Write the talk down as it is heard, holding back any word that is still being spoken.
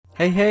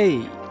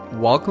Hey,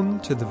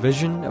 welcome to the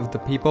Vision of the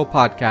People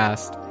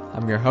podcast.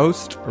 I'm your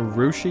host,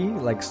 Rushi,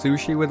 like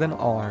sushi with an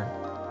R.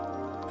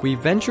 We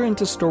venture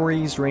into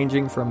stories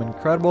ranging from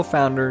incredible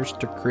founders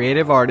to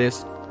creative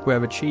artists who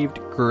have achieved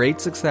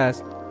great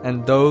success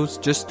and those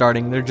just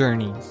starting their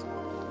journeys.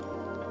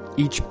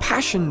 Each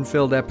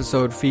passion-filled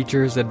episode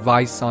features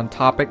advice on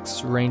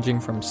topics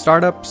ranging from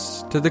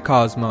startups to the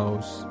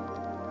cosmos.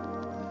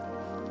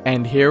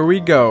 And here we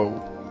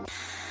go.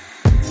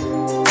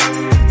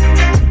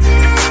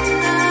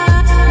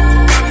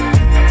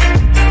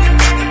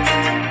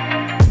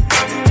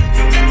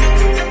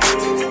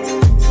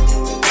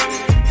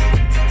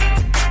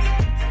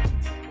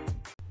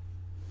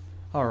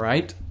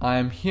 Alright,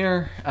 I'm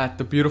here at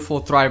the beautiful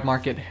Thrive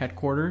Market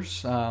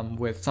headquarters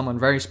with someone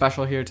very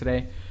special here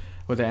today,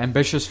 with an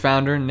ambitious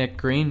founder, Nick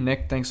Green.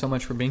 Nick, thanks so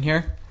much for being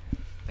here.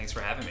 Thanks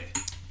for having me.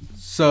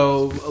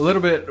 So, a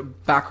little bit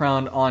of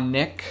background on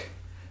Nick.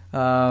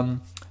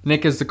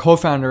 Nick is the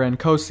co-founder and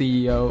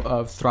co-CEO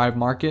of Thrive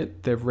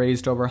Market. They've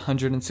raised over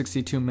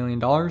 $162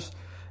 million.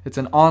 It's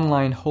an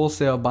online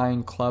wholesale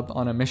buying club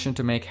on a mission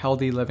to make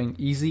healthy living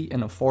easy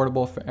and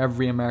affordable for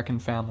every American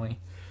family.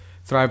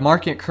 Thrive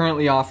Market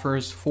currently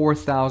offers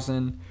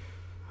 4,000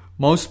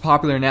 most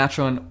popular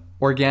natural and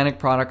organic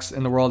products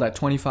in the world at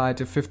 25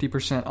 to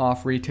 50%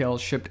 off retail,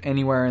 shipped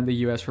anywhere in the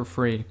US for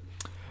free.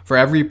 For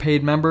every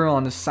paid member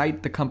on the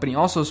site, the company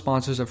also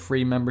sponsors a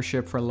free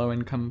membership for a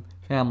low-income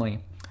family.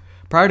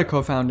 Prior to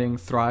co-founding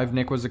Thrive,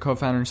 Nick was the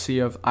co-founder and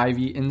CEO of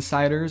Ivy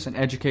Insiders, an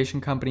education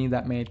company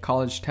that made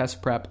college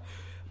test prep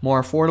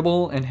more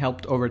affordable and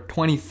helped over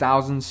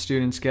 20,000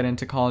 students get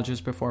into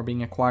colleges before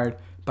being acquired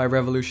by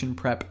Revolution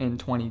Prep in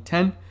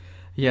 2010.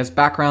 He has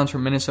backgrounds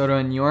from Minnesota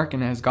and New York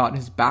and has gotten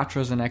his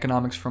bachelor's in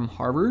economics from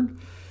Harvard.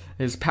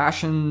 His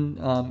passion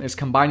is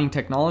combining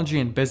technology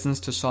and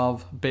business to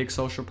solve big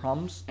social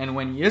problems. And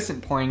when he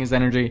isn't pouring his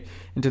energy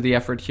into the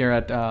effort here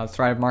at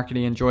Thrive Market,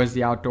 he enjoys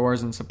the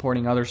outdoors and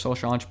supporting other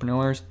social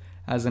entrepreneurs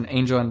as an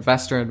angel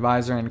investor,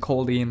 advisor, and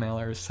cold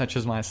emailers such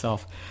as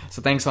myself.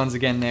 So thanks once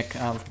again, Nick,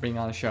 for being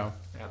on the show.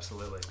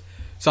 Absolutely.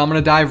 So I'm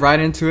going to dive right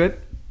into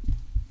it.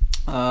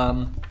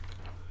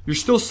 You're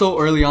still so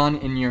early on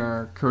in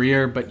your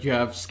career, but you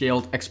have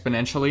scaled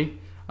exponentially.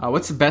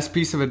 What's the best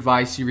piece of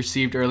advice you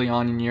received early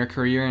on in your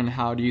career, and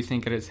how do you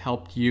think it has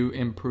helped you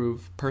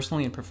improve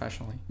personally and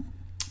professionally?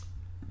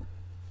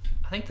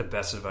 I think the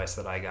best advice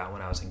that I got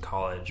when I was in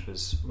college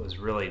was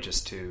really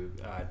just to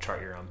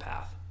chart your own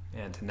path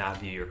and to not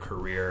view your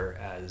career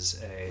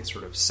as a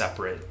sort of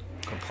separate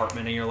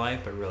compartment in your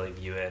life, but really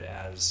view it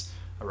as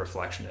a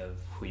reflection of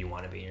who you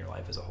want to be in your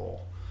life as a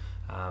whole.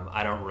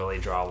 I don't really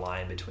draw a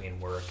line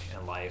between work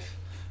and life.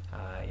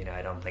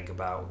 I don't think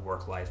about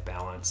work-life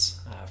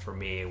balance. For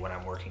me, what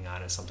I'm working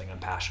on is something I'm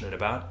passionate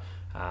about,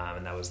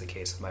 and that was the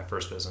case with my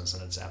first business,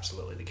 and it's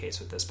absolutely the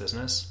case with this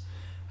business.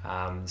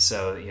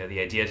 So the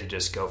idea to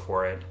just go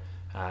for it,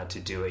 to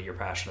do what you're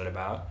passionate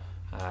about,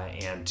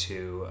 and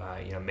to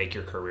make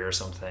your career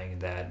something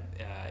that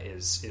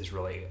is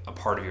really a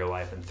part of your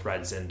life and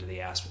threads into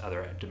the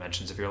other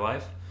dimensions of your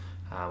life,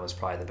 was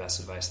probably the best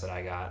advice that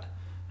I got.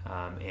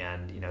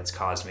 And it's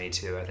caused me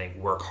to, I think,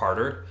 work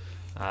harder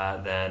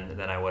than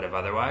I would have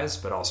otherwise,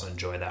 but also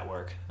enjoy that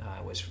work,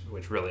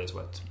 which really is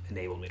what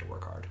enabled me to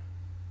work hard.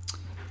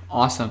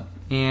 Awesome.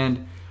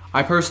 And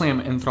I personally am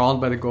enthralled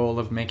by the goal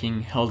of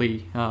making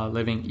healthy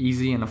living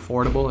easy and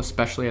affordable,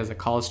 especially as a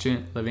college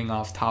student living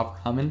off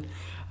top ramen,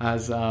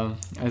 as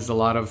a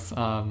lot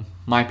of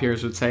my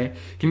peers would say.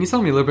 Can you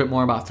tell me a little bit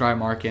more about Thrive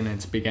Market and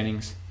its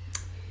beginnings?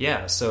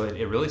 Yeah, so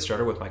it really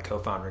started with my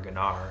co-founder,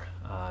 Gunnar.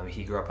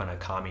 He grew up on a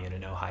commune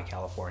in Ojai,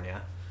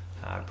 California,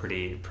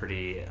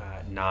 pretty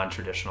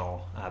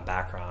non-traditional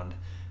background,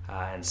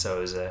 and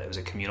so it was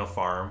a communal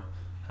farm,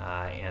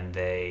 and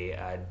they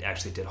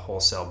actually did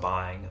wholesale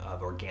buying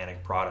of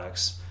organic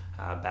products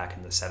back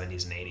in the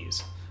 70s and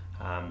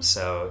 80s.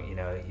 So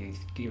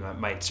you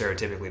might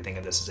stereotypically think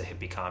of this as a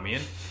hippie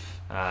commune,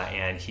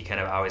 and he kind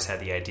of always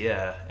had the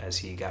idea as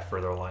he got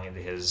further along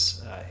into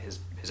his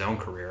own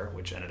career,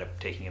 which ended up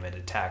taking him into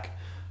tech,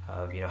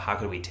 of how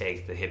could we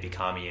take the hippie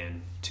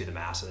commune to the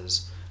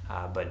masses,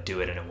 but do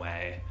it in a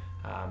way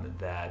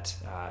that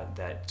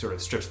sort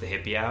of strips the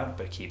hippie out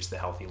but keeps the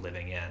healthy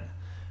living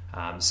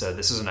in. So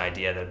this is an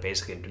idea that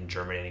basically had been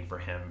germinating for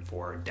him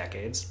for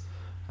decades,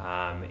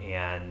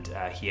 and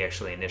he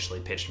actually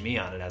initially pitched me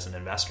on it as an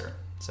investor.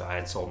 So I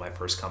had sold my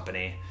first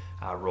company,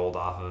 rolled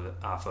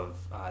off of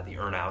the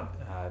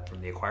earnout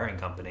from the acquiring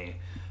company.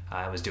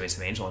 I was doing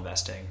some angel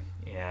investing,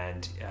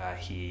 and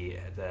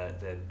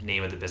the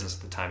name of the business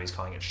at the time, he's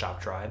calling it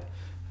Shop Tribe.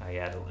 He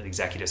had an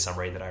executive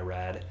summary that I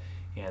read,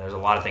 and there's a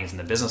lot of things in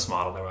the business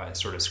model that I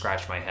sort of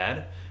scratched my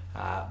head,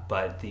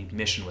 but the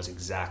mission was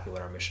exactly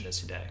what our mission is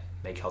today: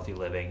 make healthy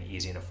living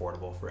easy and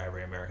affordable for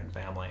every American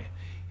family.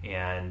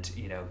 And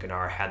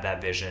Gunnar had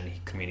that vision.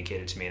 He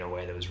communicated to me in a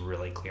way that was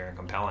really clear and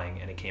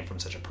compelling, and it came from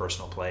such a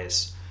personal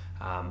place.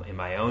 In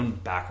my own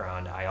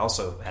background, I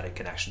also had a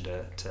connection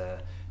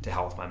to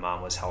health. My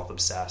mom was health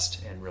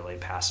obsessed and really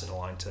passed it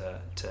along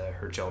to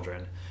her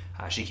children.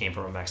 She came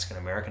from a Mexican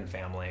American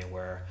family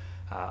where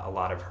a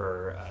lot of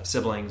her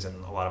siblings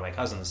and a lot of my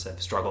cousins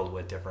have struggled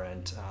with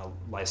different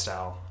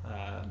lifestyle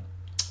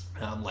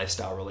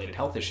related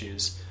health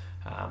issues,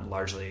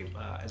 largely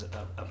as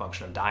a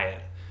function of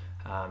diet.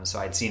 So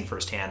I'd seen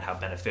firsthand how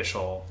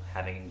beneficial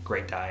having a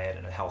great diet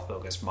and a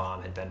health-focused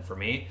mom had been for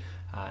me.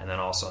 And then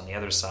also on the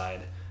other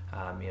side,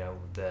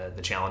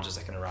 the challenges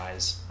that can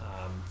arise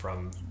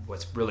from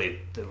what's really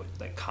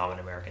the common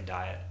American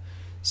diet.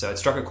 So it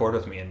struck a chord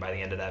with me, and by the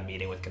end of that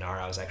meeting with Gunnar,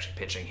 I was actually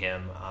pitching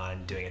him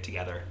on doing it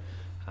together.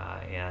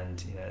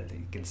 And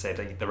you can say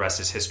that the rest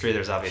is history.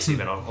 There's obviously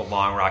been a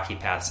long, rocky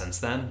path since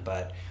then,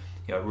 but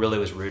it really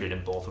was rooted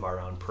in both of our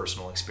own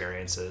personal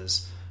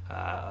experiences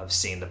of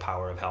seeing the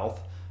power of health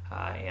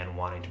and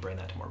wanting to bring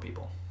that to more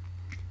people.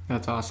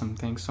 That's awesome.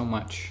 Thanks so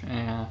much.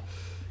 I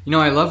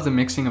love the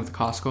mixing of the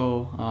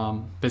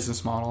Costco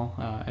business model,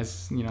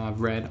 as I've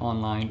read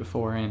online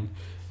before, and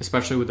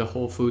especially with the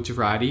Whole Foods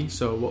variety.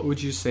 So what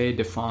would you say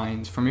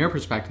defines, from your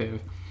perspective,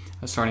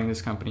 starting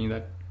this company,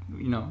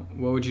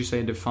 what would you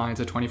say defines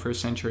a 21st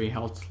century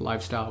health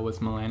lifestyle with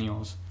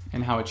millennials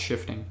and how it's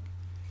shifting?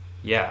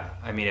 Yeah,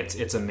 I mean,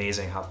 it's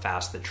amazing how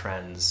fast the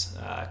trends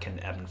can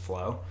ebb and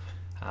flow.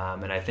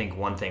 And I think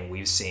one thing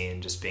we've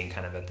seen, just being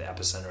kind of at the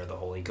epicenter of the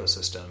whole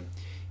ecosystem,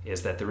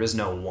 is that there is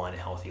no one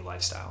healthy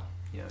lifestyle.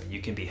 You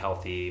can be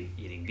healthy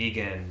eating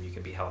vegan, you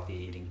can be healthy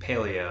eating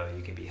paleo,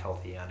 you can be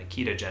healthy on a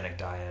ketogenic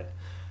diet.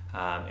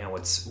 And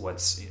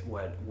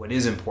what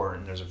is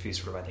important, there's a few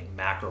sort of, I think,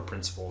 macro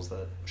principles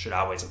that should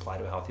always apply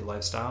to a healthy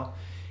lifestyle,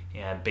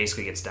 and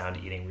basically gets down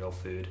to eating real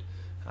food,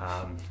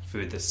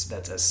 food that's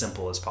as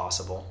simple as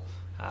possible,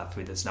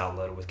 food that's not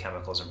loaded with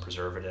chemicals and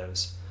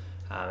preservatives.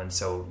 And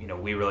so,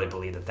 we really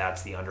believe that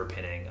that's the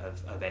underpinning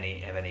of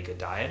any good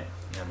diet.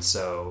 And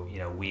so,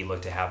 we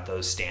look to have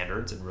those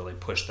standards and really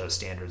push those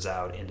standards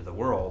out into the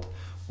world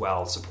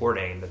while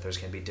supporting that there's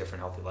going to be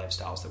different healthy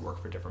lifestyles that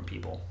work for different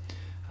people.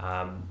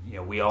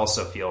 We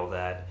also feel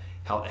that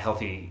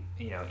healthy,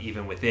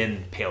 even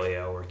within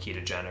paleo or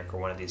ketogenic or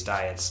one of these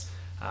diets,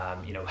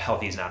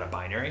 healthy is not a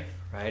binary,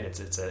 right? It's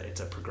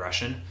a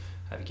progression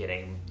of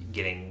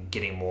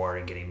getting more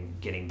and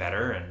getting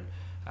better, and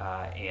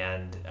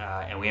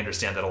we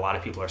understand that a lot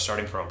of people are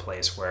starting from a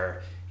place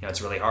where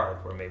it's really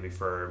hard, where maybe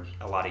for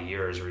a lot of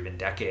years or even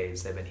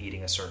decades they've been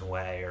eating a certain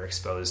way or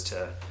exposed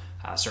to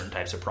certain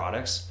types of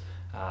products,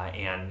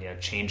 and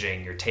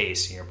changing your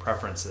tastes and your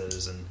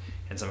preferences, and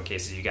in some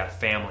cases you got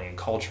family and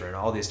culture and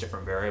all these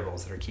different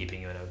variables that are keeping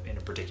you in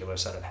a particular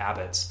set of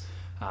habits.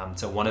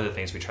 So one of the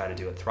things we try to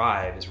do at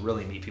Thrive is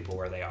really meet people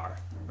where they are,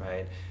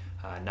 right?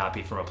 Not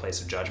be from a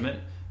place of judgment,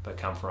 but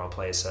come from a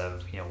place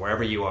of,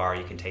 wherever you are,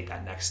 you can take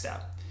that next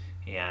step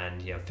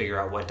and figure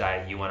out what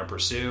diet you want to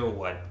pursue,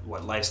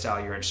 what lifestyle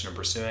you're interested in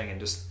pursuing, and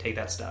just take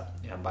that step.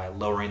 And by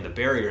lowering the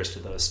barriers to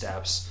those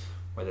steps,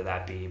 whether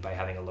that be by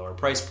having a lower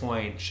price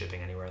point,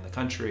 shipping anywhere in the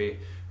country,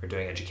 or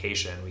doing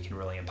education, we can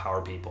really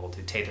empower people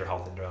to take their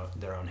health into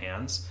their own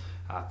hands,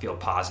 feel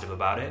positive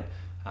about it.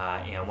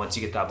 And once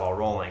you get that ball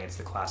rolling, it's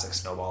the classic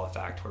snowball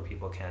effect where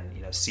people can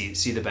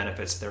see the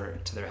benefits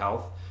to their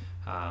health,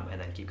 and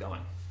then keep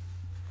going.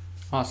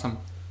 Awesome.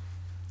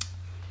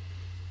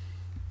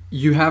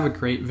 You have a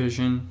great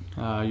vision,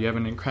 you have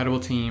an incredible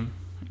team,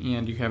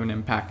 and you have an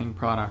impacting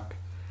product.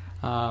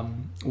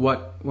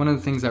 One of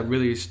the things that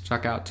really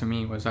stuck out to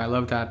me was I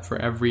love that for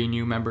every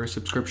new member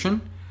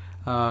subscription,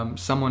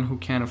 someone who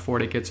can't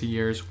afford it gets a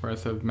year's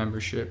worth of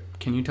membership.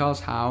 Can you tell us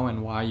how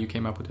and why you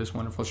came up with this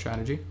wonderful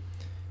strategy?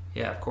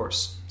 Yeah, of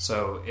course.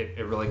 So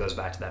it really goes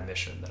back to that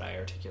mission that I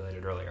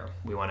articulated earlier.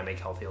 We want to make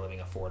healthy living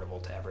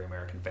affordable to every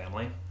American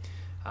family.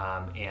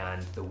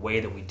 And the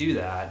way that we do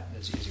that,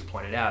 as you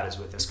pointed out, is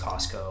with this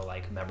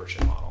Costco-like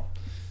membership model.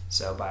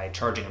 So by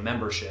charging a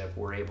membership,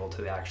 we're able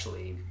to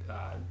actually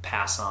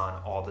pass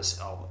on all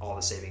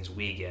the savings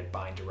we get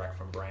buying direct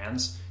from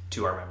brands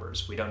to our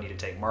members. We don't need to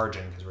take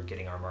margin because we're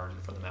getting our margin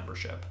from the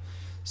membership.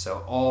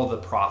 So all the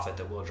profit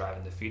that we'll drive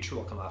in the future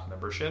will come off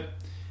membership.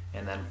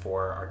 And then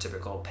for our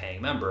typical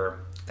paying member,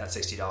 that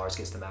 $60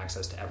 gets them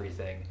access to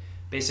everything,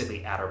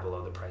 basically at or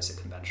below the price of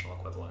conventional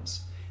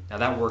equivalents. Now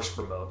that works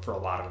for a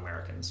lot of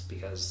Americans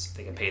because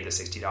they can pay the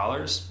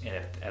 $60,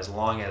 and as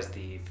long as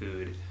the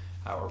food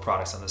or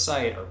products on the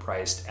site are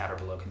priced at or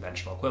below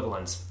conventional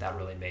equivalents, that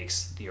really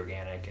makes the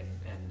organic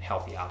and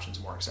healthy options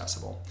more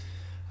accessible.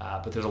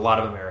 But there's a lot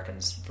of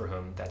Americans for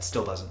whom that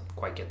still doesn't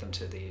quite get them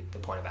to the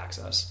point of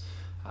access.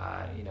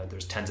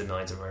 There's tens of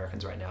millions of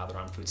Americans right now that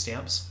are on food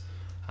stamps.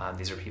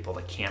 These are people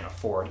that can't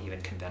afford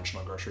even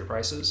conventional grocery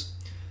prices.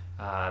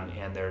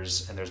 And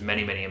there's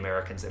many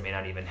Americans that may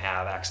not even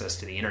have access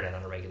to the internet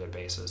on a regular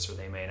basis, or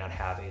they may not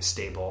have a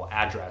stable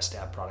address to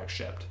have products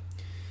shipped.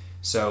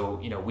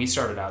 So, we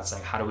started out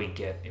saying, how do we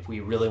if we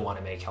really want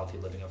to make healthy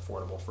living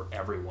affordable for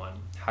everyone,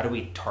 how do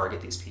we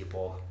target these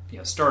people,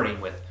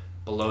 starting with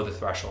below the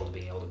threshold of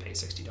being able to pay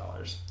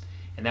 $60?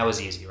 And that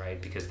was easy,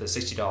 right? Because the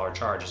 $60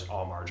 charge is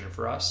all margin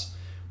for us.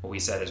 What we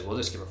said is we'll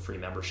just give a free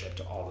membership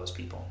to all those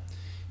people.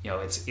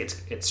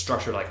 it's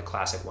structured like a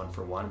classic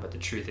 1-for-1, but the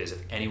truth is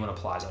if anyone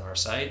applies on our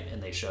site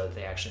and they show that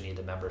they actually need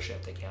the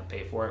membership, they can't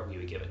pay for it, we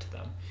would give it to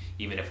them,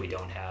 even if we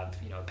don't have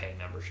a paying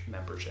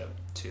membership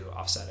to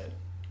offset it.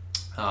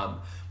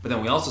 But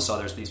then we also saw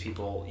there's these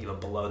people even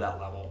below that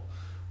level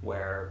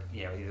where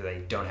either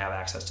they don't have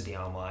access to the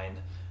online,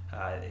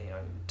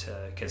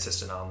 to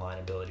consistent online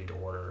ability to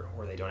order,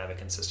 or they don't have a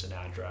consistent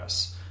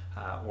address,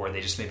 or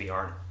they just maybe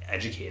aren't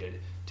educated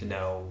to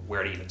know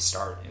where to even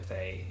start if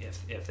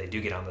they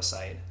do get on the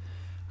site.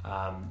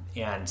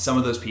 And some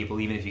of those people,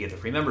 even if you get the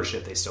free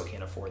membership, they still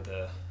can't afford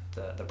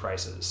the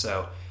prices.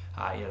 So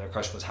their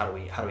question was, how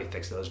do we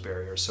fix those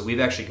barriers? So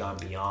we've actually gone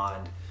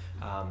beyond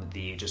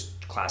the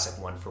just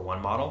classic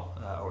 1-for-1 model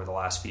over the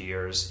last few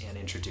years and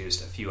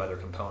introduced a few other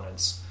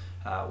components.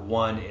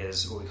 One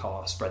is what we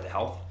call Spread the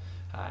Health,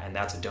 and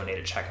that's a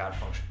donated checkout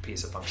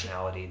piece of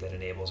functionality that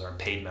enables our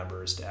paid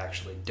members to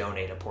actually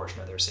donate a portion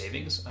of their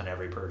savings on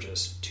every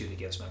purchase to the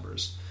Gives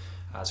members.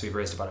 So we've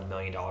raised about $1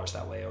 million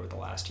that way over the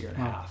last year and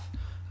a half.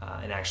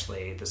 And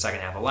actually, the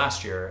second half of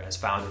last year, as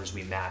founders,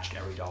 we matched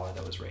every dollar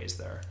that was raised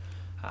there.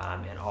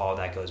 And all of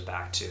that goes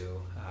back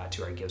to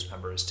our Gives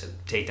members to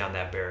take down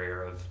that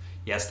barrier of,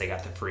 yes, they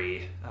got the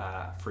free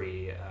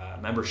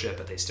membership,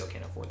 but they still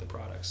can't afford the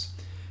products.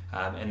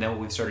 And then what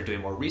we've started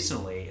doing more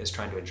recently is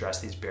trying to address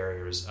these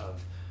barriers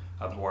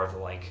of more of the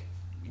like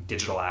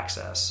digital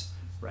access,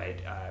 right?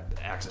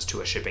 Access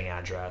to a shipping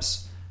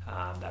address,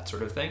 that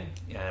sort of thing.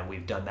 And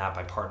we've done that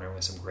by partnering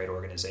with some great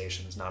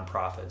organizations,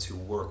 nonprofits who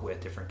work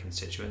with different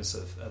constituents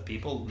of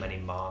people,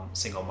 many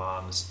single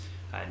moms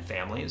and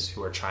families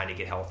who are trying to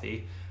get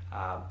healthy,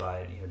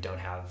 but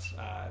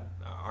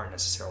aren't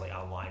necessarily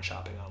online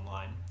shopping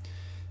online.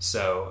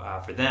 So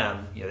for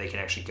them, they can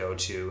actually go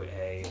to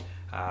a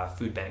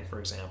food bank, for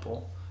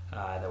example,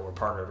 that we're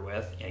partnered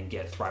with, and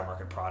get Thrive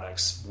Market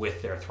products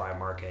with their Thrive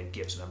Market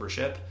Gives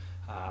membership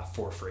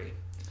for free.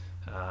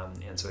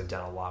 And so we've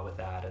done a lot with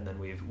that. And then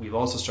we've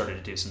also started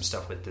to do some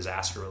stuff with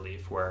disaster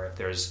relief, where if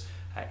there's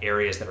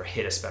areas that are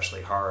hit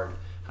especially hard,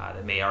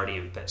 that may already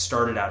have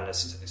started out at a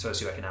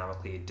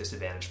socioeconomically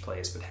disadvantaged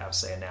place, but have,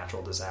 say, a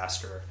natural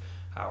disaster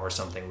or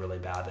something really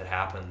bad that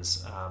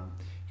happens,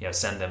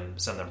 send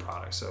them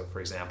products. So, for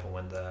example,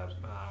 when the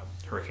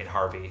Hurricane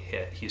Harvey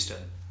hit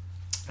Houston,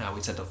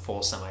 we sent a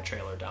full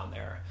semi-trailer down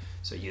there.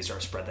 So used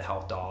our Spread the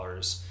Health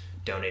dollars,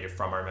 donated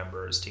from our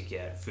members to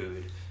get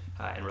food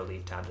and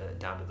relief down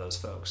to those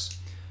folks.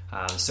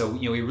 So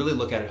we really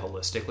look at it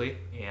holistically,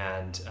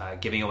 and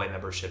giving away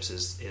memberships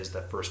is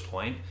the first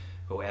point.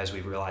 But as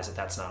we realize that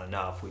that's not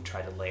enough, we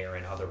try to layer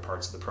in other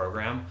parts of the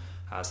program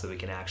so that we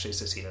can actually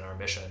succeed in our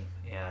mission.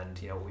 And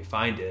what we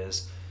find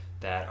is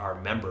that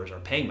our members, our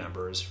paying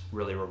members,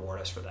 really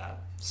reward us for that.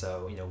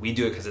 So we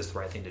do it because it's the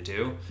right thing to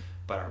do,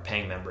 but our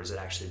paying members, it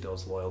actually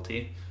builds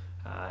loyalty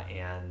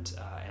and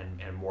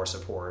more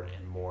support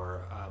and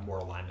more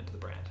alignment to the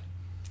brand.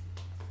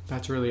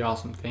 That's really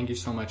awesome. Thank you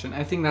so much. And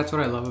I think that's what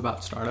I love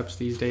about startups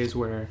these days,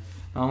 where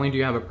not only do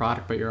you have a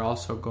product, but you're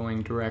also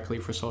going directly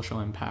for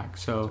social impact.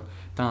 So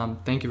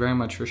thank you very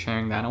much for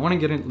sharing that. I want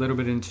to get a little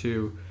bit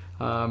into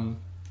a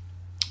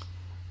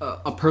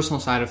personal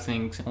side of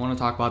things. I want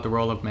to talk about the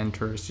role of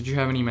mentors. Did you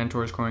have any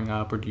mentors growing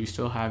up, or do you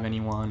still have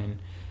anyone? And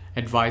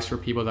advice for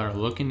people that are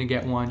looking to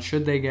get one?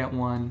 Should they get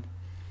one?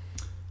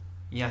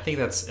 Yeah, I think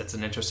it's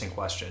an interesting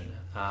question.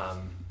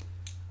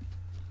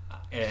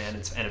 And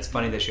it's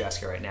funny that you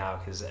ask it right now,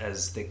 because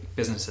as the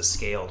business has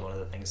scaled, one of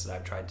the things that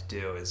I've tried to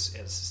do is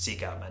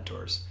seek out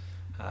mentors,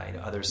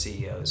 other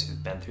CEOs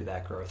who've been through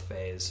that growth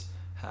phase,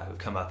 who've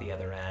come out the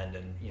other end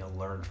and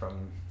learned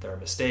from their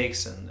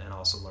mistakes and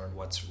also learned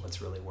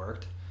what's really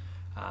worked.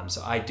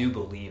 So I do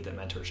believe that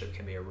mentorship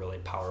can be a really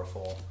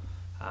powerful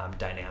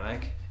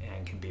dynamic,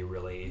 and can be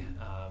really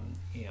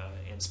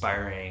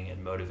inspiring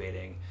and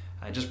motivating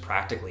and just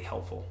practically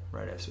helpful,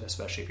 right?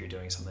 Especially if you're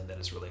doing something that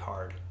is really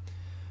hard.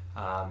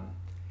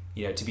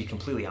 To be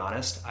completely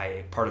honest,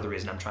 part of the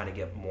reason I'm trying to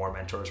get more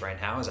mentors right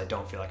now is I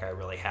don't feel like I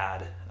really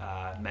had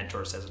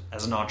mentors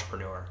as an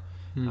entrepreneur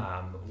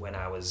when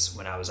I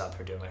was out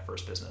there doing my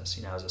first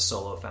business. I was a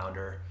solo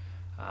founder.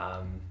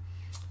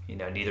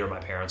 Neither of my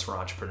parents were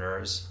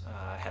entrepreneurs.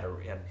 I had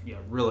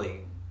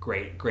really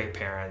great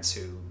parents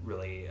who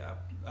really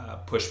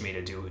pushed me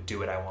to do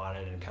what I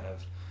wanted and kind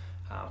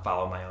of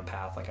follow my own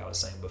path, like I was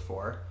saying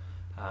before.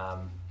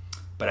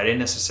 But I didn't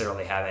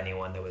necessarily have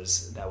anyone that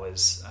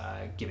was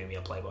giving me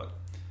a playbook.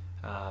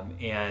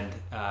 And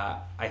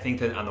I think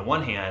that on the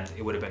one hand,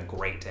 it would have been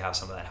great to have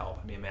some of that help.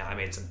 I mean, I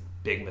made some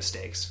big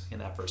mistakes in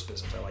that first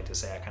business. I like to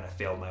say I kind of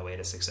failed my way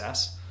to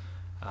success.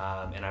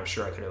 And I'm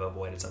sure I could have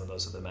avoided some of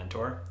those with a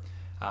mentor.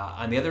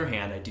 On the other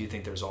hand, I do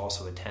think there's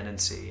also a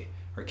tendency,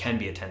 or can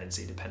be a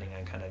tendency, depending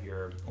on kind of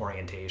your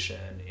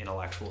orientation,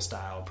 intellectual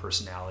style,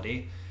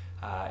 personality,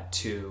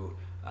 to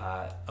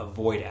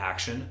avoid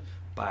action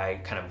by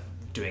kind of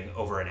doing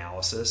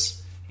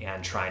over-analysis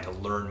and trying to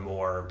learn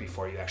more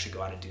before you actually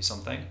go out and do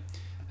something.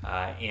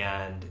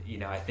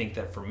 I think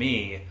that for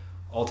me,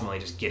 ultimately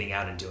just getting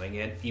out and doing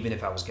it, even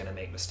if I was going to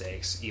make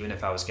mistakes, even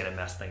if I was going to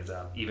mess things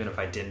up, even if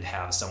I didn't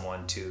have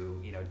someone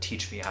to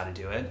teach me how to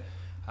do it,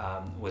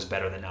 was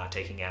better than not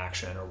taking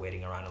action or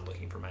waiting around and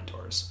looking for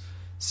mentors.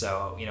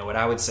 So, what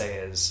I would say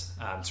is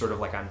sort of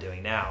like I'm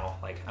doing now,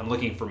 like I'm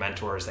looking for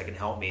mentors that can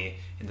help me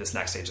in this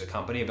next stage of the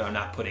company, but I'm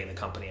not putting the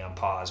company on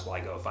pause while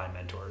I go find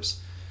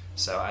mentors.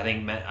 So I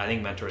think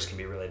mentors can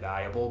be really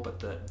valuable, but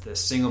the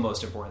single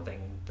most important thing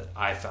that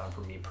I found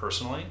for me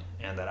personally,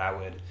 and that I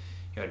would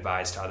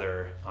advise to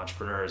other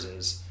entrepreneurs,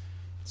 is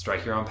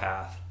strike your own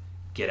path,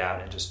 get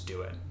out and just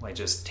do it. Like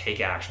just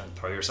take action,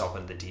 throw yourself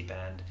into the deep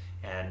end,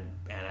 and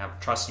have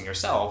trust in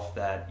yourself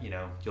that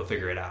you'll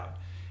figure it out.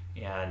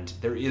 And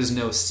there is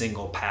no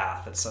single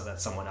path that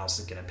someone else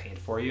is going to paint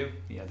for you.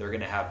 They're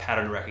going to have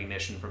pattern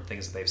recognition from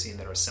things that they've seen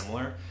that are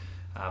similar,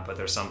 but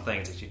there's some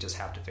things that you just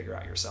have to figure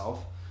out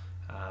yourself.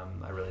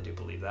 I really do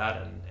believe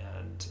that, and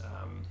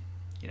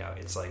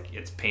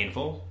it's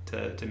painful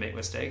to make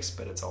mistakes,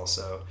 but it's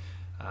also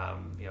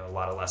a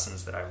lot of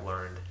lessons that I've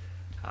learned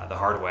the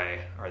hard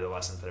way are the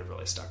lessons that have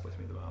really stuck with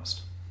me the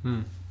most.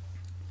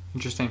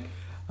 Interesting.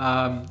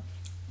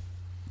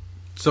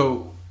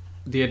 So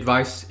the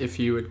advice, if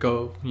you would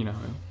go,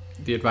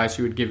 the advice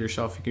you would give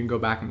yourself, you can go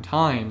back in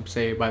time,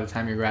 say by the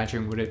time you're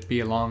graduating, would it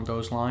be along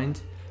those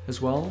lines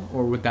as well,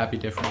 or would that be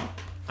different?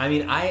 I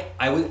mean, I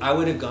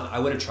would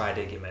have tried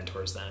to get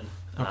mentors then,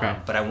 okay,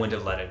 but I wouldn't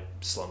have let it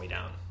slow me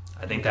down.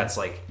 I think that's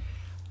like,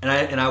 and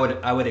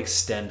I would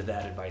extend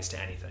that advice to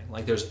anything.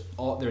 Like there's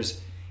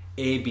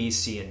A, B,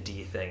 C, and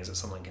D things that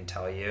someone can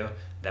tell you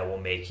that will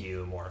make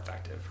you more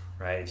effective,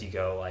 right? If you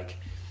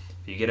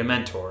get a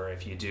mentor,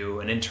 if you do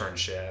an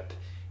internship,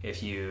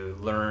 if you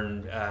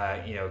learn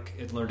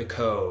to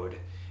code,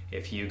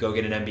 if you go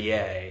get an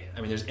MBA, I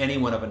mean, there's any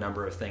one of a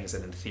number of things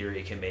that in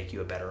theory can make you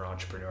a better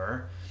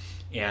entrepreneur.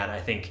 And I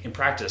think in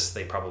practice,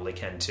 they probably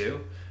can too.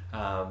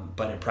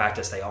 But in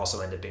practice, they also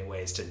end up being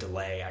ways to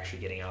delay actually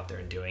getting out there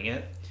and doing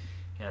it.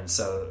 And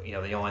so,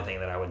 the only thing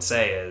that I would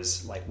say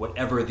is, like,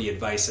 whatever the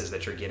advice is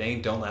that you're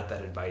getting, don't let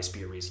that advice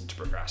be a reason to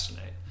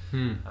procrastinate.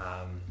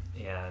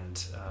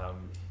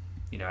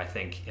 I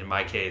think in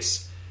my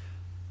case,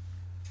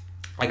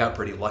 I got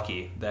pretty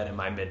lucky that in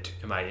my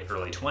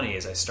early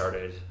 20s, I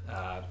started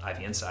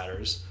Ivy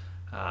Insiders.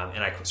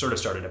 And I sort of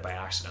started it by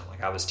accident.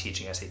 Like I was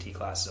teaching SAT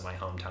classes in my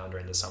hometown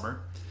during the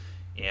summer,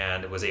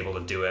 and was able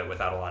to do it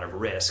without a lot of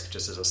risk,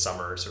 just as a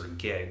summer sort of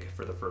gig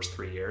for the first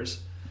 3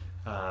 years.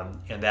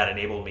 And that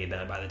enabled me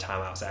then, by the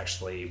time I was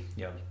actually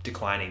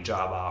declining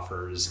job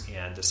offers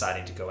and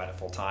deciding to go at it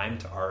full time,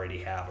 to already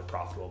have a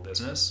profitable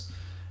business.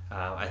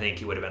 I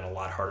think it would have been a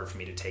lot harder for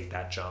me to take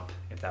that jump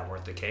if that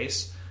weren't the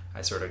case.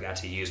 I sort of got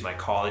to use my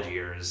college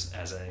years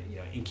as an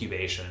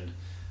incubation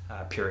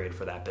period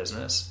for that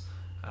business.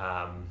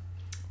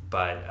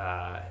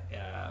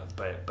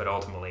 But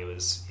ultimately it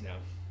was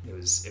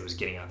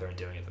getting out there and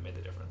doing it that made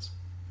the difference.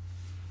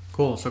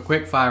 Cool. So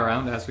quick fire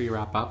round as we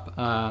wrap up.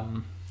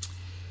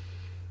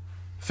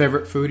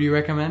 Favorite food you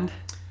recommend?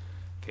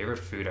 Favorite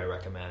food I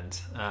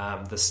recommend.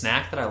 The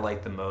snack that I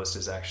like the most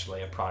is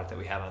actually a product that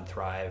we have on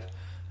Thrive.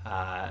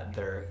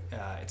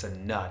 It's a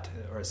nut,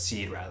 or a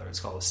seed rather. It's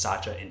called a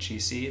Sacha Inchi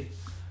seed.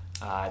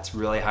 It's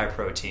really high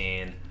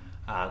protein,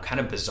 kind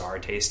of bizarre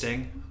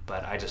tasting,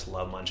 but I just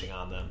love munching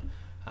on them.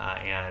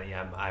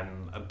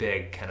 I'm a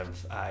big kind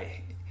of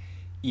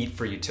eat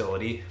for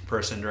utility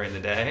person during the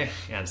day,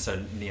 and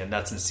so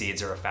nuts and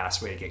seeds are a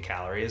fast way to get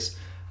calories.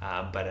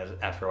 But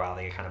after a while,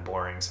 they get kind of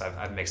boring. So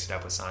I've mixed it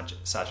up with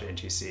Sacha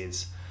Inchi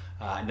seeds.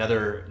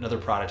 Another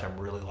product I'm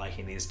really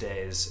liking these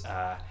days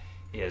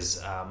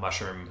is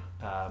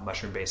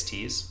mushroom-based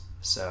teas.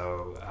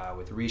 So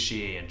with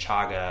reishi and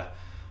chaga.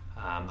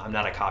 I'm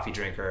not a coffee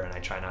drinker, and I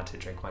try not to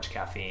drink much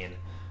caffeine.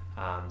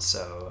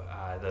 So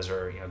those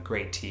are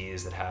great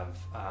teas that have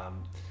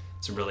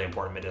some really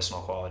important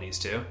medicinal qualities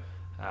too.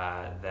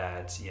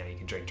 That you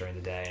can drink during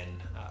the day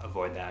and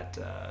avoid that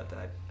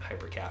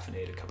hyper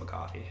caffeinated cup of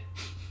coffee.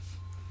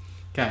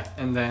 Okay,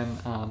 and then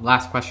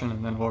last question,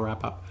 and then we'll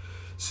wrap up.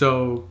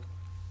 So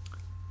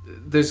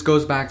this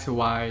goes back to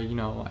why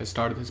I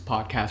started this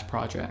podcast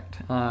project.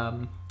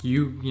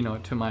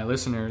 To my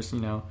listeners,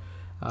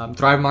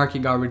 Thrive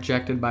Market got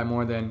rejected by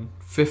more than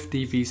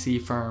 50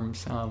 VC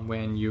firms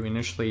when you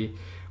initially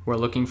were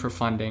looking for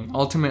funding,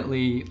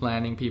 ultimately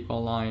landing people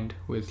aligned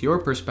with your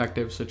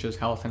perspective, such as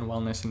health and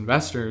wellness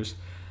investors.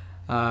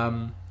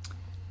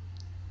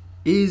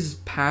 Is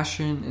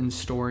passion and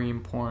story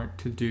important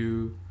to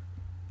do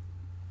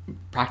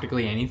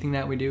practically anything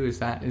that we do? Is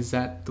that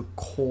the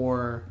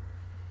core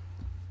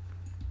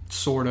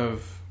sort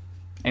of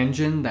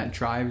engine that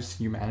drives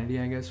humanity,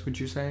 I guess, would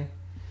you say?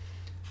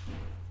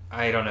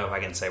 I don't know if I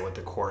can say what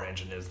the core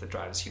engine is that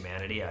drives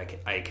humanity.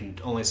 I can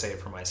only say it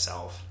for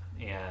myself.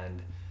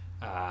 And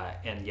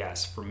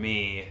yes, for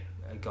me,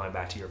 going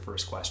back to your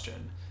first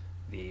question,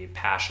 the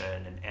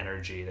passion and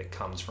energy that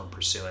comes from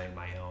pursuing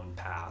my own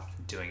path,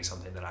 doing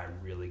something that I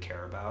really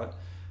care about,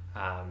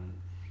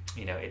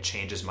 it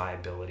changes my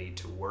ability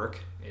to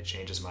work. It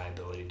changes my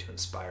ability to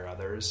inspire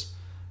others.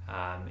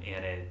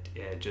 And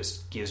it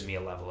just gives me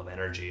a level of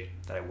energy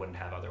that I wouldn't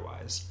have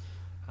otherwise.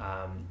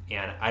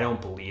 And I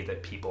don't believe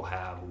that people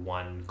have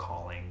one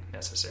calling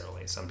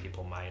necessarily. Some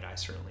people might. I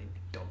certainly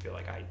don't feel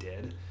like I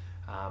did.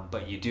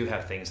 But you do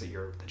have things that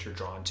you're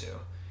drawn to.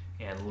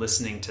 And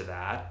listening to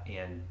that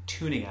and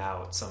tuning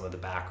out some of the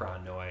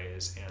background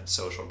noise and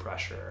social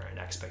pressure and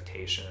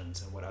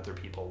expectations and what other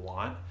people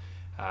want,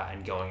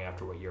 and going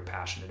after what you're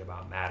passionate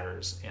about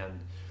matters. And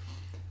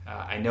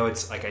I know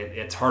it's like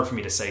it's hard for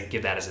me to say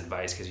give that as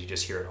advice because you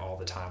just hear it all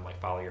the time, like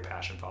follow your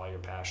passion, follow your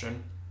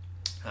passion.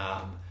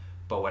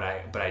 But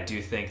I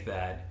do think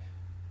that,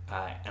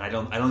 and I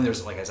don't think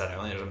there's, like I said, I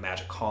don't think there's a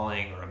magic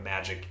calling or a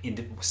magic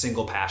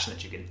single passion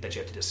that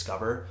you have to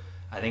discover.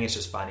 I think it's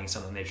just finding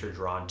something that you're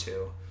drawn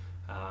to,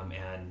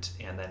 and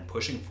then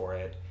pushing for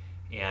it,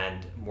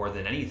 and more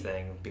than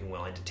anything, being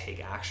willing to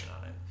take action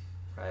on it.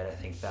 Right? I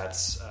think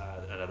that's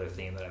another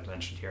theme that I've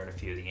mentioned here in a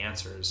few of the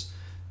answers.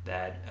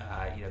 That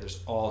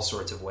there's all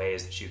sorts of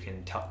ways that you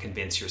can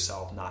convince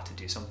yourself not to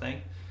do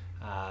something,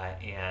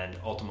 and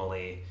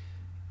ultimately,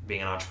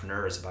 being an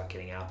entrepreneur is about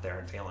getting out there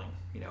and failing.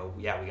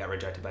 We got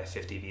rejected by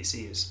 50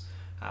 VCs.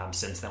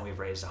 Since then, we've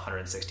raised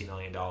 $160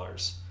 million.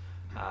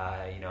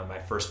 In my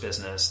first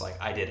business,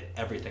 like, I did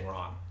everything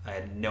wrong. I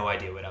had no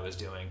idea what I was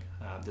doing.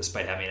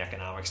 Despite having an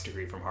economics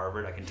degree from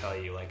Harvard, I can tell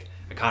you, like,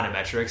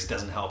 econometrics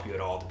doesn't help you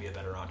at all to be a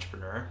better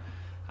entrepreneur.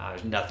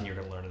 There's nothing you're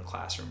going to learn in the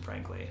classroom,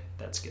 frankly,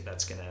 that's going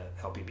to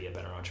help you be a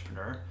better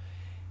entrepreneur.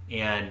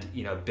 And,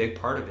 a big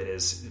part of it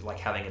is like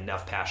having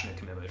enough passion and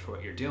commitment for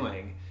what you're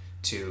doing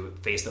to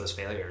face those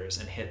failures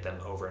and hit them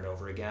over and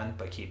over again,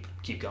 but keep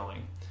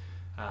going.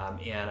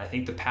 And I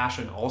think the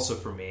passion also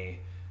for me,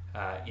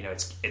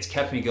 it's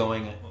kept me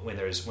going when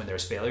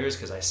there's failures,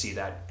 because I see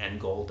that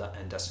end goal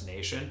and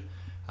destination.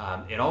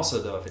 It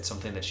also, though, if it's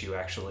something that you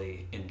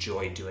actually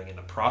enjoy doing in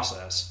the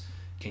process,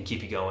 can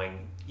keep you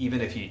going,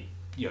 even if you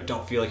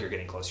don't feel like you're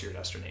getting close to your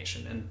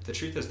destination. And the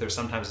truth is, there's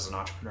sometimes as an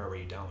entrepreneur where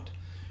you don't,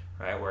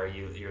 right? Where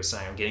you're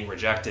saying, I'm getting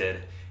rejected.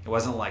 It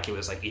wasn't like it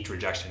was like each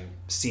rejection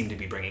seemed to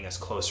be bringing us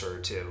closer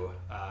to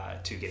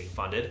getting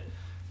funded.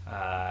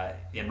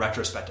 In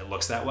retrospect, it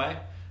looks that way.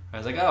 I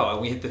was like, oh,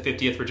 we hit the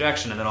 50th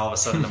rejection, and then all of a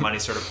sudden the money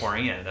started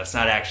pouring in. That's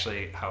not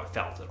actually how it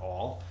felt at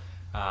all.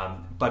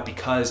 But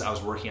because I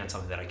was working on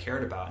something that I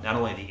cared about, not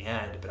only the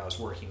end, but I was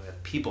working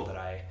with people that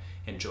I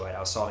enjoyed. I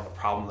was solving a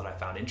problem that I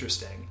found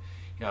interesting.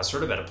 I was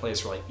sort of at a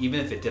place where, like, even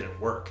if it didn't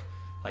work,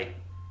 like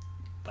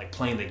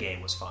playing the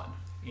game was fun.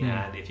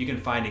 And if you can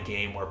find a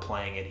game where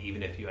playing it,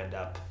 even if you end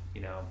up,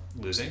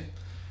 losing,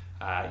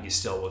 you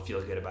still will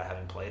feel good about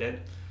having played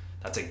it.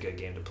 That's a good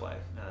game to play.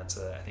 And that's,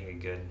 I think, a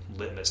good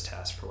litmus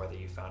test for whether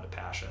you found a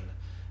passion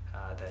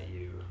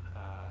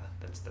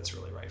that's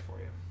really right for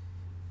you.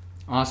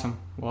 Awesome.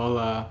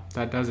 Well,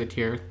 that does it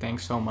here.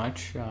 Thanks so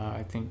much.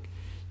 I think you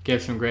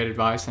gave some great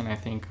advice, and I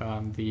think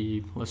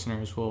the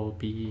listeners will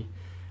be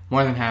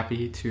more than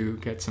happy to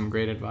get some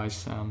great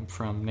advice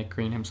from Nick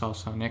Green himself.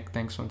 So, Nick,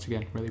 thanks once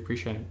again. Really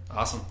appreciate it.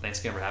 Awesome. Thanks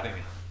again for having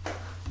me.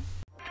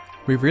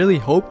 We really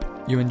hope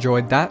you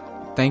enjoyed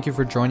that. Thank you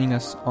for joining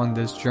us on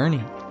this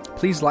journey.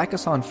 Please like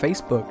us on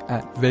Facebook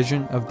at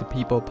Vision of the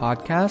People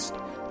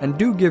Podcast, and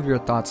do give your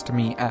thoughts to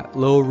me at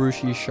Lil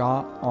Rushi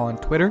Shah on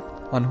Twitter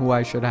on who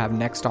I should have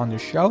next on the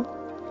show.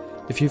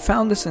 If you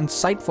found this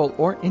insightful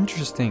or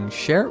interesting,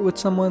 share it with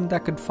someone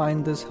that could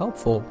find this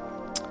helpful.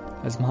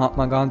 As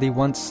Mahatma Gandhi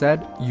once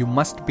said, you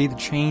must be the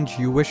change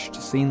you wish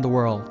to see in the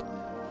world.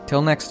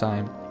 Till next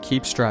time,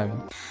 keep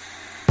striving.